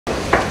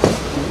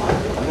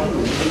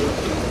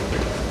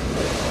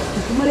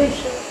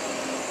accumulation.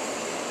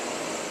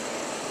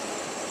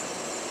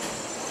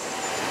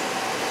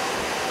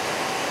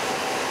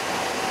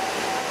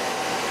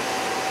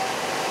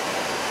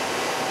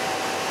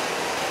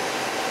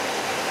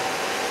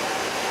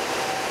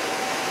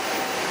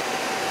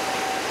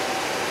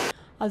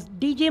 As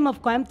DGM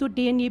of Coimbatore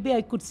TNEB,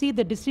 I could see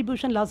the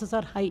distribution losses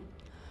are high.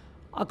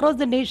 Across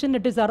the nation,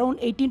 it is around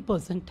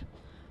 18%.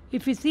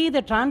 If you see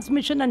the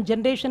transmission and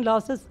generation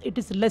losses, it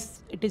is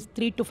less. It is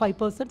 3 to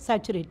 5%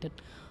 saturated.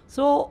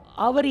 So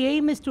our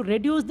aim is to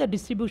reduce the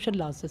distribution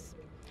losses.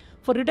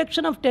 For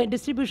reduction of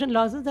distribution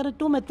losses, there are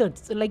two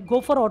methods, like go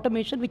for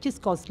automation, which is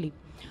costly.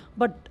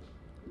 But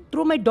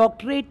through my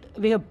doctorate,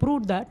 we have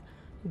proved that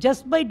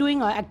just by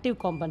doing active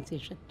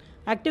compensation.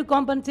 Active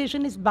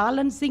compensation is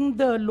balancing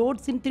the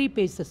loads in 3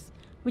 phases,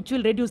 which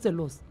will reduce the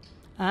loss.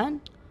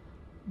 And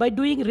by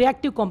doing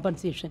reactive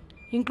compensation,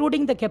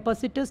 including the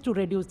capacitors to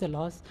reduce the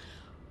loss,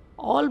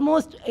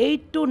 almost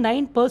 8 to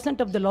 9%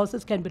 of the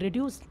losses can be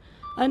reduced.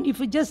 And if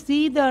you just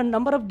see the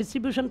number of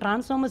distribution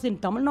transformers in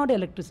Tamil Nadu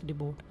Electricity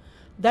Board,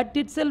 that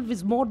itself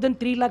is more than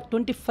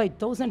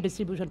 3,25,000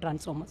 distribution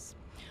transformers.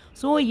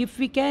 So if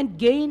we can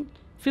gain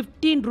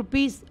 15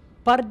 rupees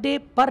per day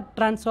per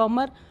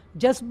transformer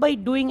just by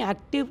doing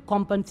active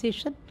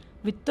compensation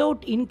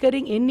without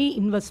incurring any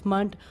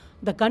investment,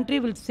 the country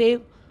will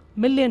save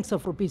millions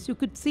of rupees. You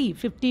could see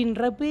 15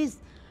 rupees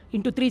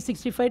into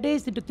 365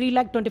 days into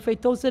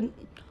 3,25,000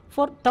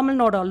 for Tamil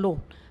Nadu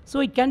alone. So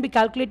it can be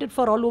calculated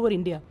for all over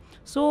India.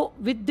 So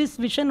with this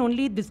vision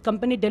only, this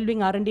company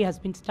delving R&D has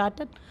been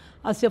started.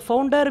 As a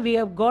founder, we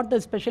have got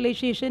the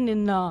specialization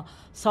in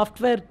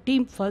software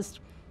team first.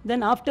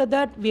 Then after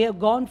that, we have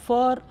gone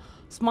for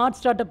smart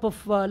startup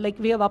of,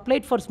 we have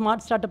applied for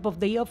smart startup of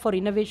the year for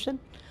innovation.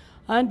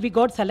 And we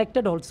got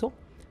selected also.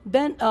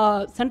 Then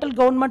central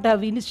government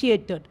have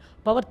initiated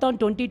Powerthon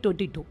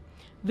 2022,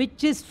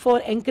 which is for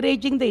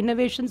encouraging the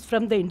innovations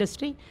from the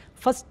industry,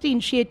 first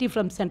initiative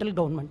from central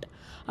government.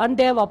 And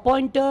they have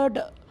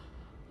appointed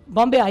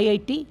Bombay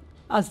IIT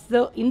as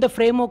in the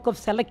framework of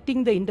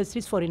selecting the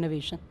industries for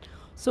innovation.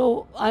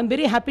 So I'm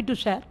very happy to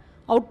share,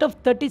 out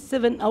of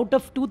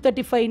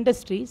 235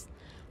 industries,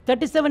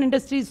 37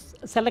 industries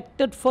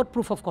selected for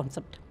proof of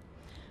concept.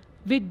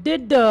 We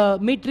did the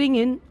metering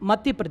in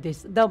Madhya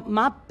Pradesh. The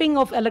mapping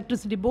of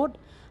electricity board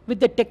with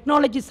the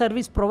technology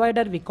service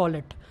provider, we call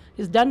it,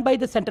 is done by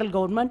the central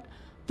government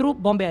through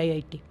Bombay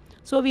IIT.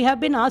 So we have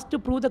been asked to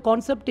prove the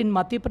concept in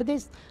Madhya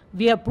Pradesh.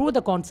 We have proved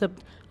the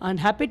concept, and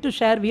happy to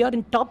share we are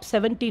in top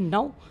 17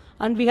 now,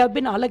 and we have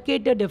been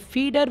allocated a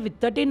feeder with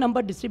 13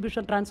 number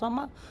distribution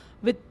transformer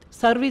with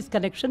service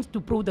connections to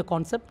prove the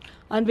concept,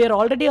 and we are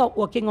already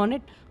working on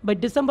it. By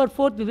December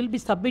 4th, we will be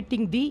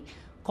submitting the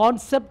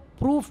concept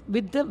proof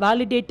with the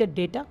validated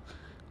data.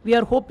 We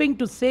are hoping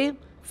to save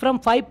from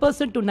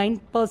 5% to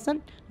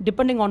 9%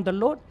 depending on the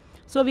load.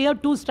 So we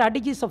have 2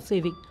 strategies of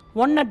saving,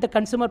 one at the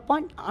consumer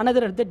point,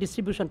 another at the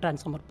distribution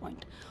transformer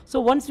point. So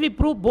once we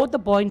prove both the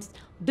points,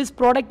 this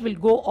product will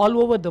go all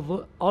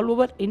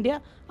over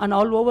India and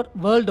all over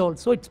world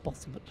also. It's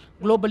possible,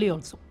 globally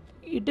also.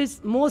 It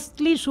is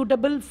mostly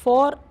suitable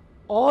for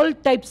all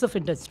types of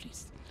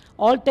industries.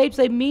 All types,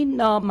 I mean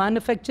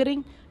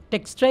manufacturing,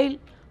 textile,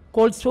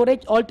 cold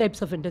storage, all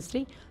types of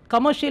industry,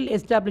 commercial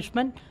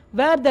establishment,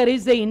 where there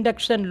is a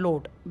induction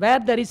load, where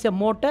there is a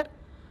motor,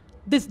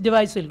 this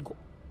device will go.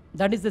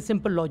 That is the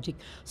simple logic.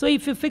 So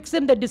if you fix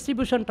in the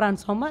distribution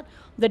transformer,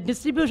 the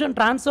distribution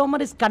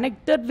transformer is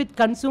connected with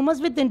consumers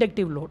with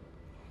inductive load.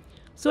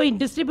 So in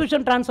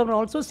distribution transformer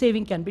also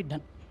saving can be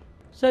done.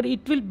 Sir,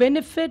 it will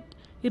benefit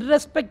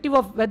irrespective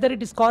of whether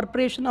it is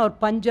corporation or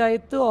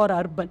panchayat or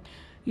urban.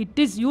 It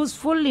is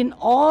useful in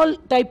all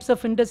types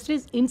of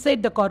industries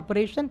inside the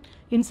corporation,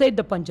 inside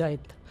the panchayat.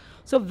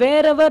 So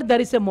wherever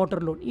there is a motor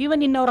load,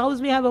 even in our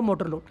house we have a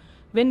motor load.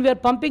 When we are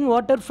pumping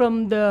water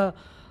from the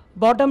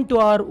bottom to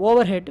our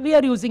overhead, we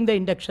are using the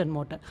induction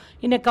motor.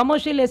 In a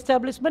commercial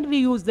establishment, we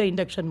use the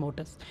induction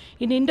motors.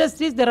 In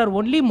industries, there are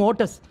only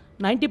motors.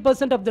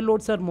 90% of the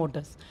loads are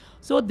motors.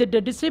 So the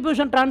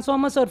distribution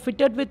transformers are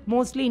fitted with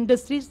mostly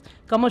industries,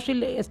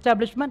 commercial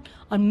establishment,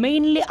 and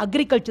mainly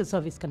agriculture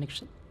service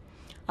connection.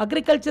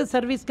 Agriculture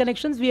service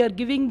connections, we are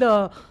giving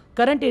the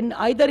current in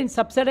either in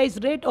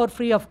subsidized rate or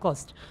free of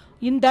cost.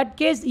 In that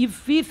case,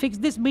 if we fix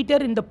this meter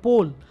in the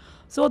pole,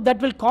 so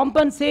that will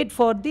compensate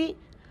for the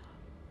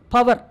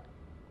power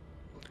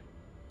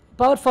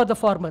for the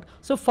farmer.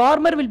 So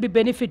farmer will be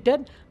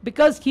benefited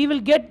because he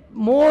will get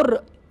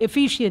more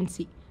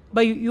efficiency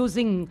by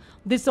using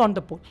this on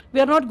the pole. We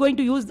are not going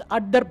to use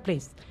other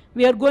place.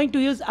 We are going to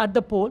use at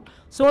the pole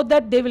so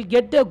that they will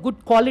get the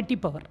good quality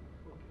power.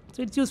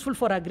 So it's useful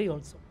for agri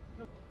also.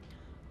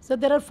 So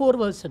there are 4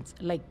 versions.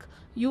 Like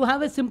you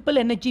have a simple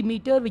energy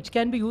meter which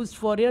can be used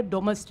for a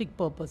domestic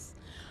purpose.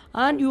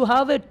 And you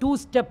have a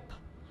 2-step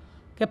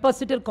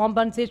capacitor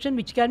compensation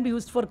which can be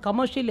used for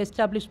commercial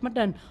establishment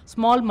and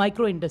small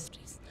micro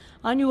industries.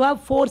 And you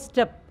have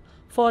 4-step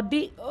for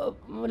the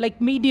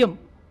medium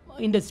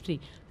industry.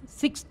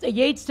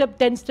 8-step,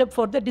 10-step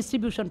for the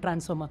distribution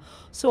transformer.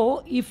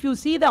 So if you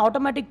see the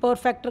automatic power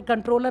factor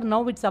controller,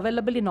 now it's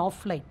available in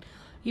offline.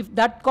 If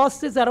that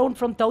cost is around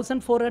from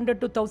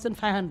 1400 to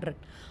 1500,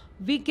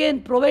 we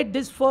can provide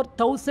this for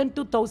 1000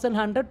 to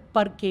 1100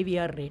 per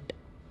kVR rate.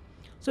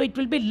 So it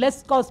will be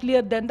less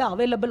costlier than the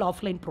available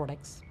offline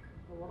products.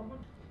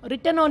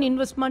 Return on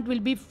investment will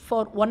be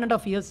for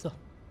 1.5 years, sir.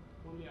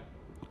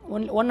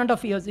 Only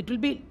 1.5 years. It will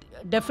be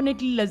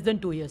definitely less than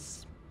 2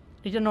 years.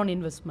 Return on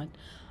investment.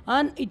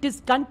 And it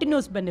is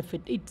continuous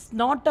benefit. It's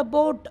not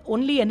about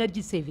only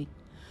energy saving.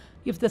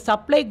 If the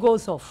supply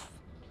goes off,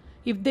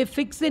 if they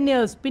fix in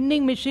a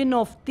spinning machine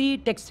of the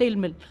textile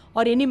mill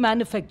or any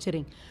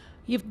manufacturing,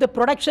 if the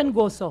production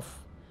goes off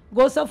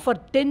for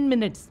 10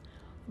 minutes,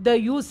 the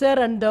user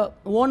and the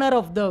owner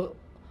of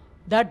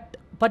that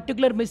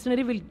particular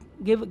machinery will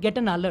get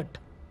an alert.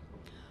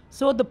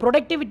 So the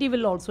productivity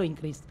will also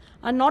increase.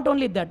 And not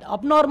only that,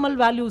 abnormal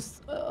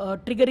values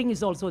triggering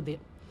is also there.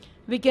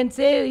 We can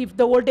say if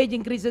the voltage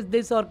increases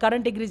this or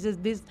current increases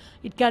this,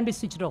 it can be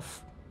switched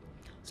off.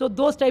 So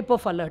those type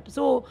of alert.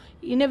 So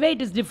in a way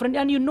it is different.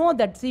 And you know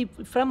that, see,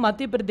 from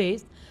Madhya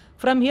Pradesh,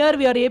 from here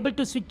we are able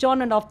to switch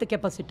on and off the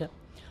capacitor.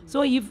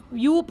 So if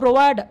you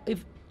provide,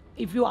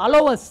 if you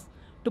allow us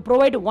to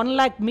provide 1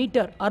 lakh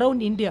meter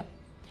around India,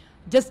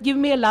 just give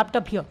me a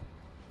laptop here.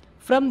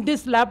 From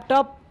this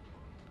laptop,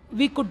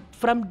 we could,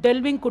 from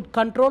delving, could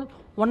control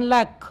 1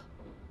 lakh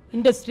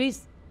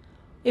industries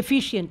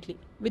efficiently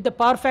with the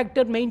power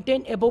factor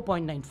maintained above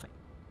 0.95.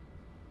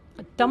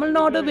 Tamil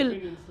Nadu will,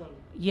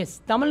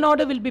 yes, Tamil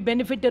Nadu will be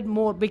benefited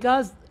more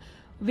because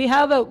we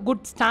have a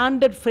good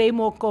standard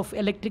framework of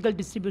electrical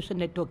distribution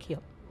network here.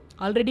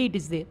 Already it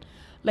is there.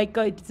 Like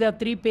it's a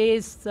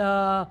 3-phase